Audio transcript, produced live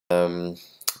In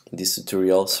this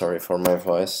tutorial, sorry for my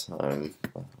voice, I'm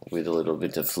with a little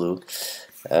bit of flu.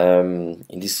 In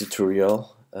this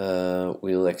tutorial,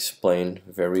 we'll explain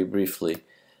very briefly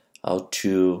how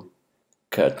to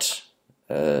cut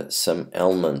some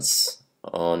elements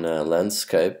on a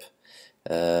landscape,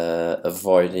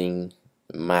 avoiding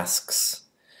masks.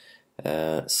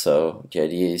 So the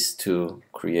idea is to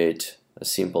create a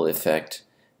simple effect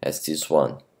as this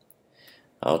one.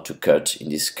 How to cut, in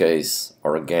this case,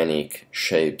 organic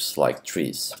shapes like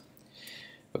trees.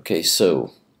 Okay,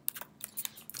 so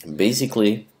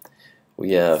basically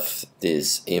we have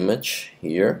this image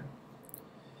here.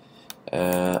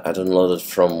 I downloaded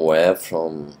from web,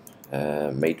 from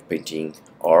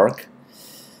madepainting.org,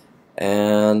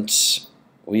 and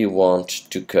we want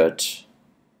to cut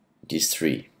these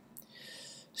three.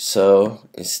 So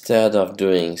instead of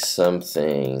doing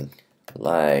something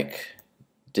like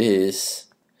this,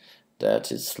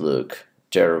 that is look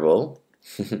terrible,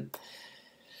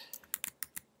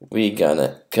 we're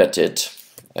gonna cut it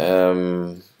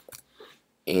in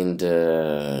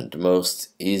the most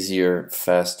easier,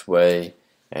 fast way,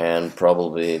 and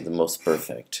probably the most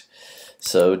perfect.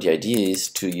 So the idea is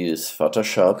to use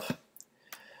Photoshop,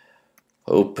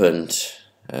 open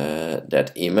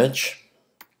that image,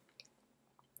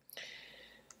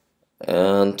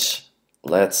 and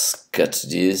let's cut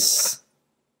this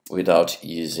without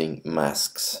using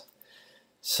masks.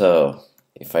 So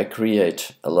if I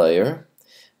create a layer,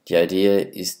 the idea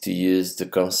is to use the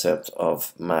concept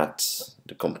of matte,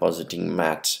 the compositing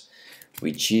matte,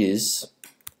 which is,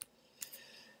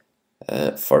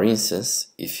 for instance,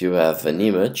 if you have an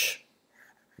image,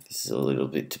 this is a little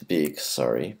bit big,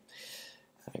 sorry,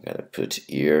 I'm gonna put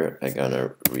here, I'm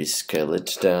gonna rescale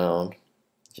it down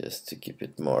just to keep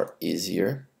it more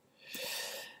easier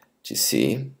to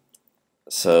see.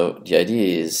 So the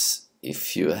idea is,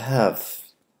 if you have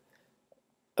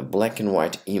a black and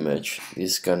white image,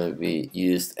 this is gonna be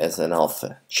used as an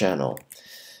alpha channel.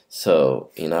 So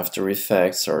in After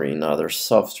Effects or in other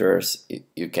softwares,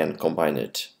 you can combine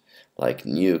it, like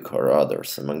Nuke or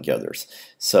others, among others.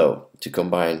 So to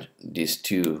combine these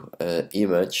two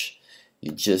images,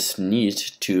 you just need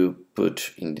to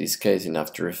put, in this case in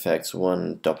After Effects, one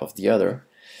on top of the other.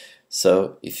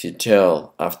 So if you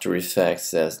tell After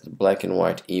Effects as the black and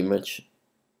white image,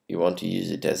 you want to use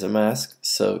it as a mask,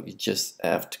 so you just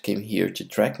have to come here to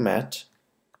Track Matte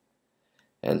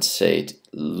and say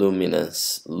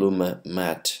Luminance, Luma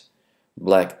Matte,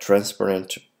 black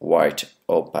transparent, white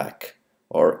opaque,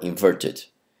 or inverted.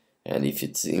 And if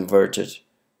it's inverted,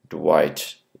 the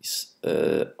white is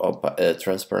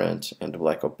transparent and the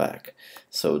black opaque.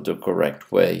 So the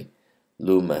correct way,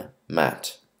 Luma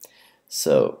Matte.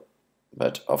 So,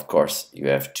 but of course you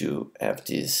have to have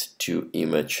these two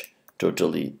images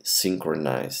totally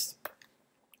synchronized.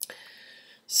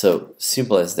 So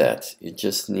simple as that. You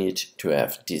just need to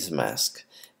have this mask,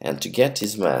 and to get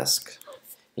this mask,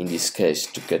 in this case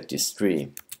to cut this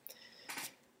tree,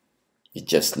 you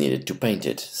just needed to paint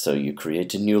it. So you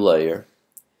create a new layer,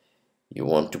 you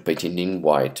want to paint it in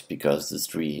white because the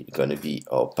tree is gonna be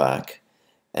opaque,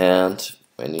 and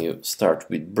when you start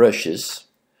with brushes,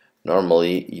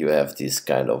 normally you have this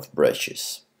kind of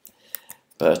brushes,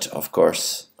 but of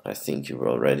course I think you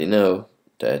already know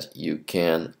that you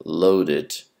can load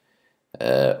it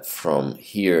from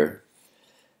here,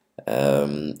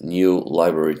 new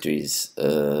libraries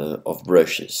of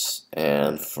brushes,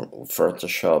 and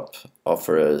Photoshop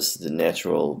offers the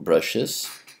natural brushes.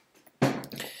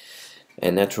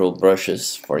 And natural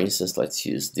brushes, for instance, let's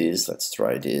use this, let's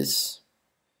try this.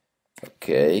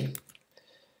 Okay,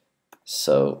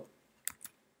 so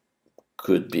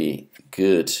could be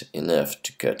good enough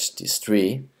to cut this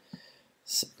tree,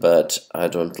 but I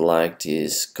don't like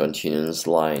these continuous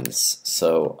lines,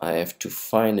 so I have to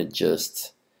fine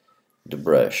adjust the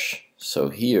brush. So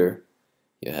here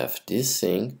you have this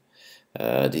thing,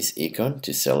 this icon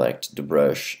to select the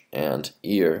brush, and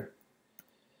here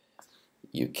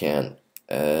you can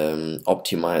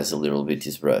optimize a little bit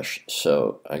this brush.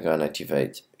 So I'm gonna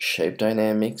activate Shape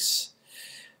Dynamics,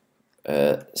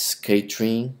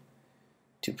 Scattering,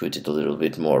 to put it a little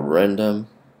bit more random,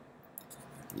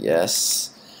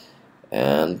 yes,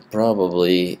 and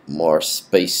probably more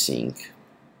spacing,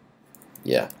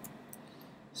 yeah.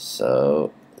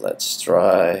 So let's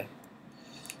try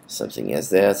something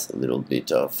as that, a little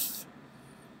bit of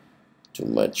too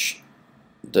much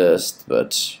dust,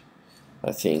 but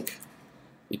I think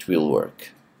it will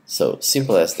work. So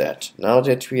simple as that. Now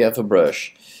that we have a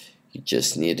brush, you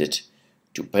just need it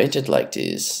to paint it like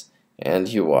this, and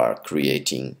you are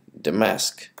creating the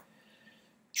mask.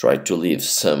 Try to leave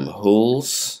some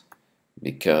holes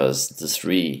because this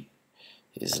tree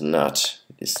is not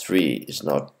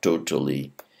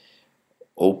totally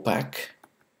opaque.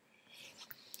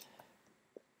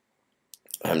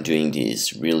 I'm doing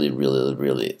this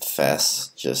really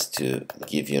fast just to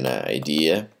give you an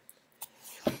idea.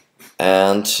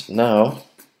 And now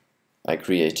I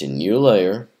create a new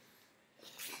layer.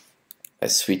 I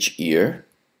switch here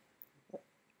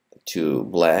to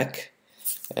black,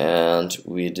 and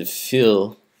with the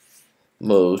fill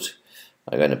mode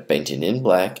I'm gonna paint it in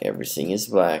black. Everything is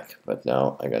black, but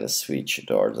now I'm gonna switch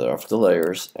the order of the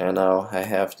layers, and now I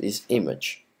have this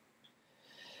image.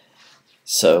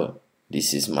 So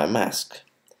this is my mask.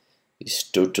 It's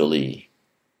totally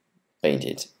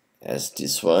painted as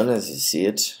this one, as you see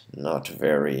it. Not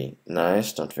very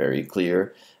nice, not very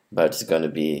clear, but it's gonna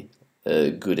be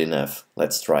good enough.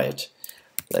 Let's try it.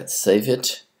 Let's save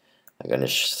it. I'm gonna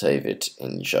save it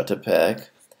in JPEG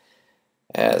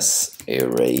as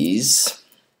erase.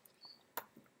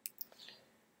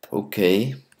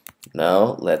 Okay,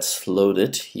 now let's load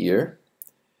it here.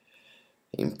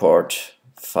 Import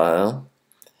file,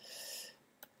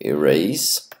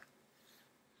 erase.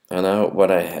 And now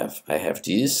what I have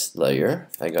this layer.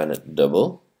 I'm gonna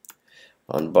double.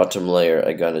 On bottom layer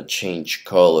I'm gonna change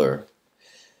color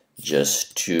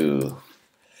just to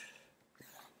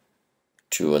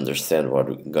understand what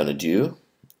we're gonna do.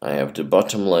 I have the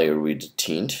bottom layer with the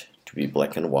tint to be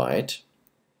black and white.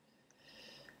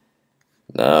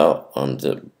 Now on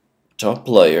the top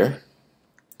layer,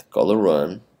 the color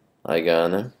 1, I'm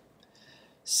gonna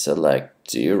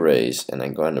select the erase and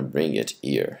I'm gonna bring it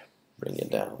here, bring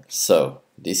it down. So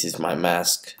this is my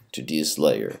mask to this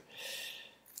layer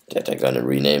that I'm gonna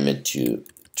rename it to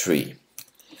tree.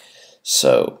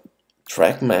 So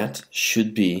track matte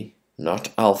should be not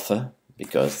alpha,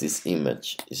 because this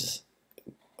image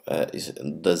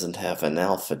doesn't have an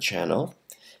alpha channel,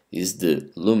 is the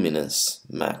luminous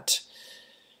matte.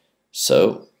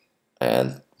 So,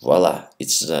 and voila,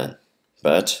 it's done.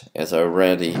 But as I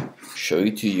already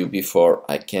showed to you before,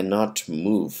 I cannot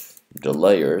move the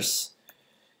layers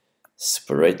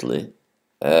separately,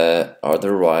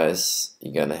 otherwise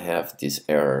you're gonna have this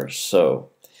error. So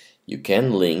you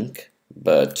can link,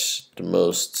 but the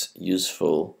most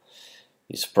useful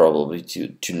is probably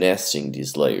to nesting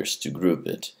these layers, to group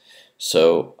it.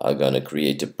 So I'm gonna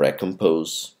create a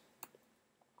pre-compose.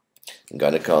 I'm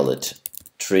gonna call it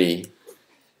tree,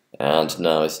 and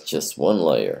now it's just one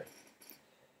layer.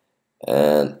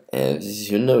 And as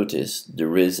you notice, the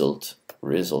result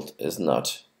is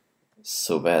not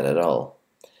so bad at all,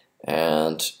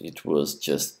 and it was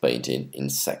just painted in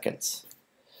seconds.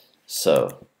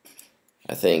 So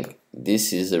I think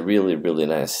this is a really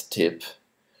nice tip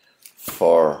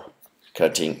for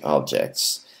cutting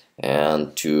objects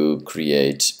and to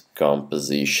create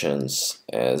compositions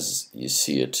as you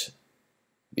see it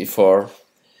before,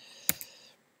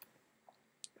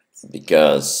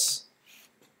 because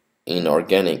in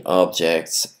organic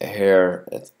objects, hair,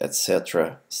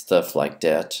 etc., stuff like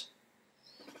that,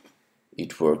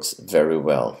 it works very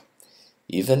well.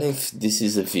 Even if this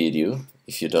is a video,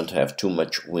 if you don't have too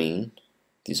much wind,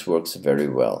 this works very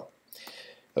well.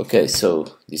 Okay,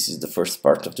 so this is the first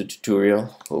part of the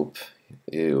tutorial. Hope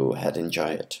you had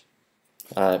enjoyed it.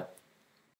 Bye.